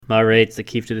All right, it's the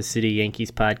Keefe to the City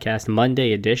Yankees podcast,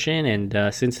 Monday edition,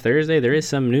 and since Thursday, there is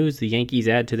some news. The Yankees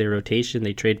add to their rotation.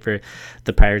 They trade for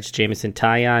the Pirates' Jameson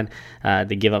Taillon.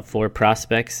 They give up 4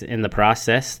 prospects in the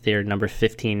process. They're number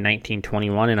 15, 19,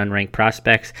 21 in unranked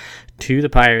prospects to the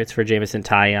Pirates for Jameson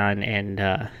Taillon,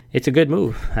 and it's a good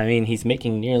move. I mean, he's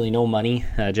making nearly no money,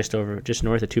 just north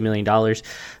of $2 million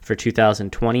for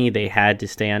 2020. They had to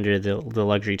stay under the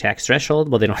luxury tax threshold.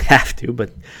 Well, they don't have to,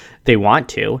 but they want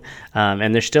to,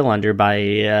 and they're still under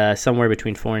by somewhere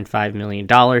between $4 and $5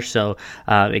 million. So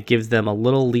it gives them a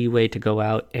little leeway to go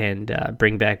out and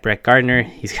bring back Brett Gardner.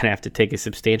 He's going to have to take a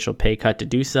substantial pay cut to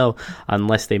do so,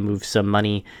 unless they move some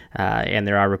money. And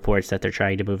there are reports that they're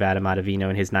trying to move Adam Ottavino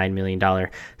and his $9 million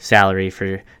salary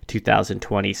for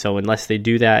 2020. So unless they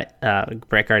do that,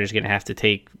 Brett Gardner's going to have to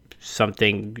take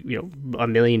something,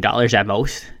 $1 million at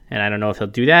most. And I don't know if he'll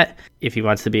do that. If he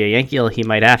wants to be a Yankee, he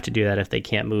might have to do that if they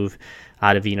can't move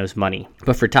Ottavino's money.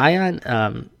 But for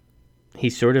Taillon,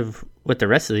 he's sort of what the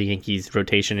rest of the Yankees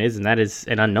rotation is, and that is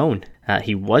an unknown.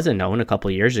 He was a known a couple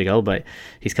of years ago, but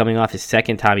he's coming off his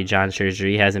second Tommy John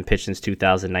surgery. He hasn't pitched since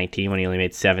 2019 when he only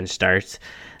made 7 starts.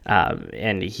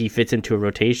 And he fits into a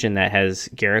rotation that has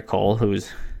Garrett Cole, who's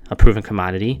a proven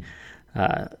commodity,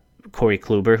 Corey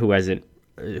Kluber,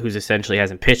 who's essentially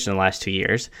hasn't pitched in the last 2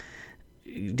 years,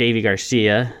 Deivi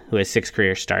Garcia, who has 6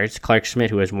 career starts, Clarke Schmidt,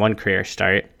 who has 1 career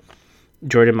start,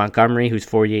 Jordan Montgomery, who's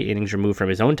 48 innings removed from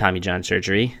his own Tommy John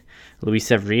surgery, Luis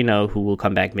Severino, who will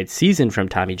come back mid-season from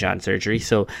Tommy John surgery.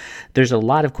 So there's a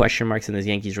lot of question marks in this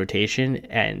Yankees rotation,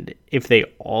 and if they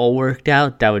all worked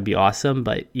out, that would be awesome,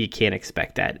 but you can't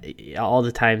expect that. All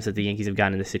the times that the Yankees have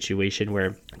gotten in a situation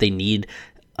where they need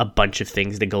a bunch of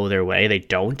things to go their way, they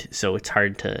don't, so it's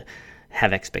hard to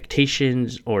have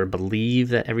expectations or believe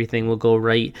that everything will go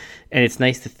right. And it's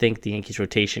nice to think the Yankees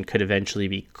rotation could eventually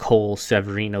be Cole,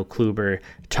 Severino, Kluber,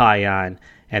 Taillon,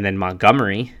 and then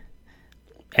Montgomery,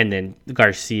 and then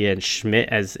Garcia and Schmidt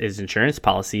as insurance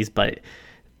policies, but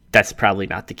that's probably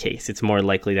not the case. It's more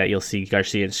likely that you'll see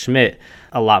Garcia and Schmidt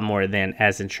a lot more than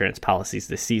as insurance policies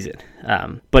this season.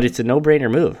 But it's a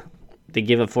no-brainer move. They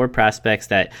give up 4 prospects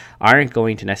that aren't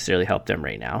going to necessarily help them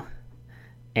right now.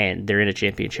 And they're in a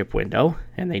championship window,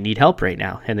 and they need help right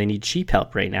now, and they need cheap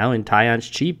help right now, and Taillon's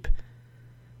cheap.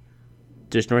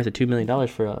 Just north of $2 million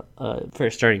for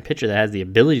a starting pitcher that has the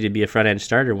ability to be a front-end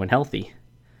starter when healthy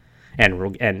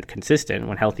and consistent,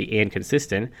 when healthy and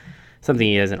consistent, something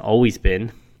he hasn't always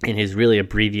been in his really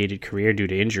abbreviated career due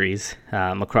to injuries.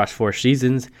 Across 4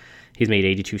 seasons, he's made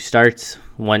 82 starts.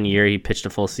 1 year he pitched a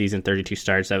full season, 32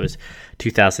 starts. That was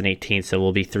 2018, so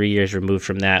we'll be 3 years removed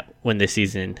from that when the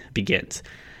season begins.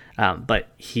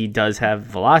 But he does have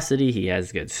velocity. He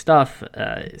has good stuff.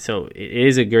 So it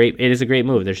is a great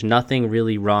move. There's nothing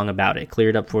really wrong about it.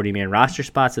 Cleared up 40-man roster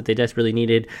spots that they desperately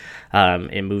needed.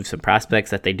 It moved some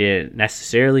prospects that they didn't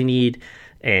necessarily need,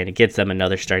 and it gets them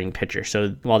another starting pitcher.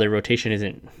 So while their rotation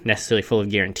isn't necessarily full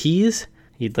of guarantees,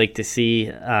 you'd like to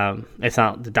see, it's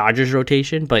not the Dodgers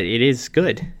rotation, but it is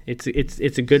good. It's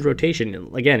a good rotation.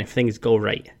 Again, if things go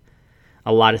right,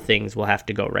 a lot of things will have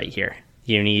to go right here.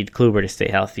 You need Kluber to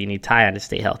stay healthy. You need Taillon to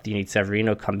stay healthy. You need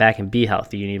Severino to come back and be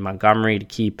healthy. You need Montgomery to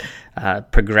keep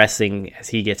progressing as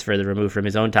he gets further removed from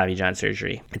his own Tommy John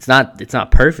surgery. It's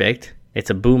not perfect.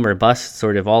 It's a boom or bust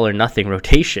sort of all or nothing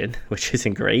rotation, which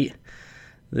isn't great.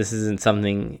 This isn't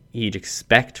something you'd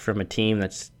expect from a team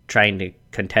that's trying to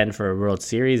contend for a World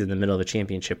Series in the middle of a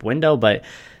championship window, but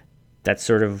that's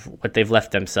sort of what they've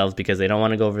left themselves because they don't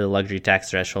want to go over the luxury tax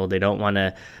threshold. They don't want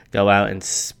to go out and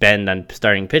spend on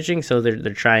starting pitching, so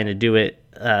they're trying to do it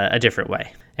a different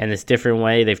way. And this different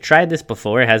way, they've tried this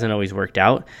before. It hasn't always worked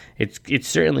out. It's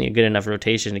certainly a good enough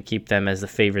rotation to keep them as the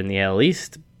favorite in the AL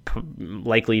East,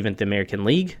 likely even the American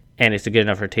League. And it's a good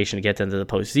enough rotation to get them to the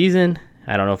postseason.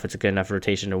 I don't know if it's a good enough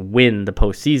rotation to win the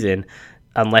postseason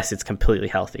unless it's completely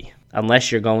healthy.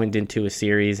 Unless you're going into a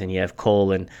series and you have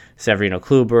Cole and Severino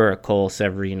Kluber, or Cole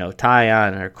Severino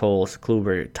Taillon, or Cole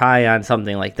Kluber Taillon,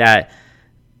 something like that,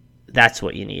 that's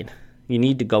what you need. You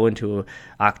need to go into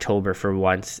October for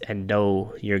once and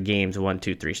know your games 1,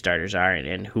 2, 3 starters are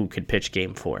and who could pitch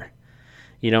game 4.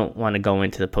 You don't want to go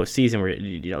into the postseason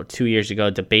where, 2 years ago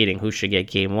debating who should get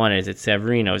game 1. Is it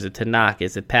Severino? Is it Tanaka?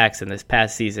 Is it Paxton this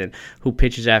past season? Who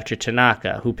pitches after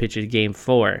Tanaka? Who pitches game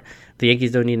 4? The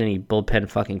Yankees don't need any bullpen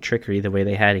fucking trickery the way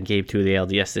they had in game 2 of the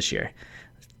LDS this year.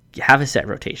 Have a set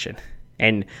rotation.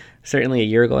 And certainly a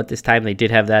year ago at this time, they did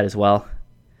have that as well.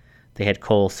 They had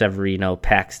Cole, Severino,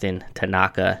 Paxton,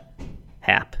 Tanaka,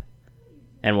 Happ.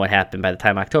 And what happened? By the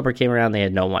time October came around, they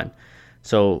had no one.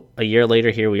 So a year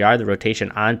later, here we are. The rotation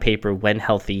on paper, when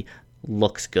healthy,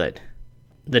 looks good.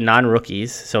 the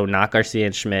non-rookies, so not Garcia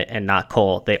and Schmidt and not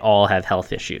Cole, they all have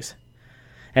health issues.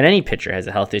 And any pitcher has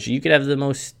a health issue. You could have the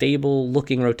most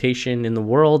stable-looking rotation in the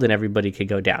world, and everybody could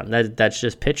go down. That's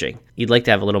just pitching. You'd like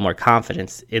to have a little more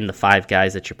confidence in the 5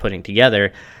 guys that you're putting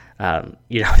together.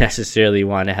 You don't necessarily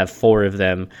want to have 4 of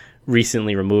them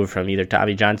recently removed from either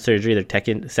Tommy John surgery,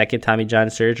 their second Tommy John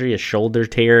surgery, a shoulder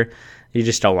tear. You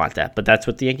just don't want that. But that's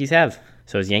what the Yankees have.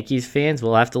 So as Yankees fans,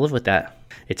 we'll have to live with that.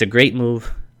 It's a great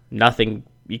move.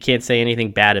 You can't say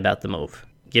anything bad about the move.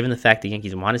 Given the fact the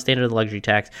Yankees want to stay under the luxury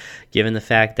tax, given the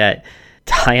fact that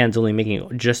Taillon's only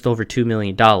making just over $2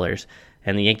 million,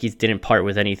 and the Yankees didn't part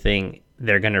with anything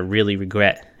they're going to really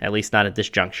regret, at least not at this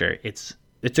juncture, it's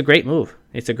a great move.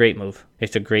 It's a great move.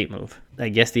 I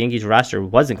guess the Yankees roster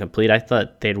wasn't complete. I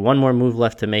thought they had one more move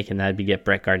left to make, and that would be get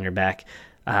Brett Gardner back.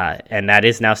 And that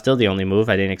is now still the only move.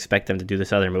 I didn't expect them to do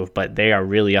this other move, but they are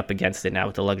really up against it now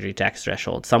with the luxury tax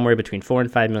threshold. Somewhere between $4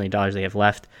 and $5 million they have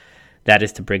left. That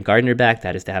is to bring Gardner back.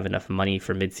 That is to have enough money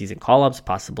for midseason call-ups,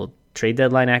 possible trade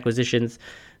deadline acquisitions.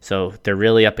 So they're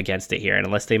really up against it here. And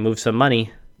unless they move some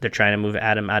money, they're trying to move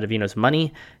Adam Ottavino's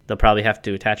money. They'll probably have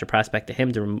to attach a prospect to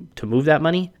him to move that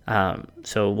money.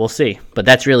 So we'll see. But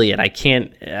that's really it. I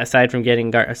can't, aside from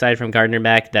Gardner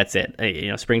back, that's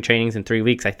it. Spring training's in 3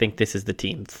 weeks. I think this is the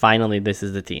team. Finally, this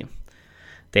is the team.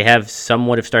 They have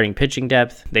somewhat of starting pitching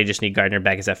depth. They just need Gardner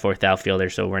back as that 4th outfielder,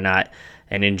 so we're not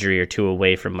an injury or 2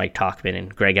 away from Mike Tauchman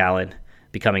and Greg Allen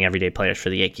becoming everyday players for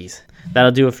the Yankees.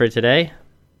 That'll do it for today.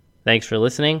 Thanks for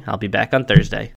listening. I'll be back on Thursday.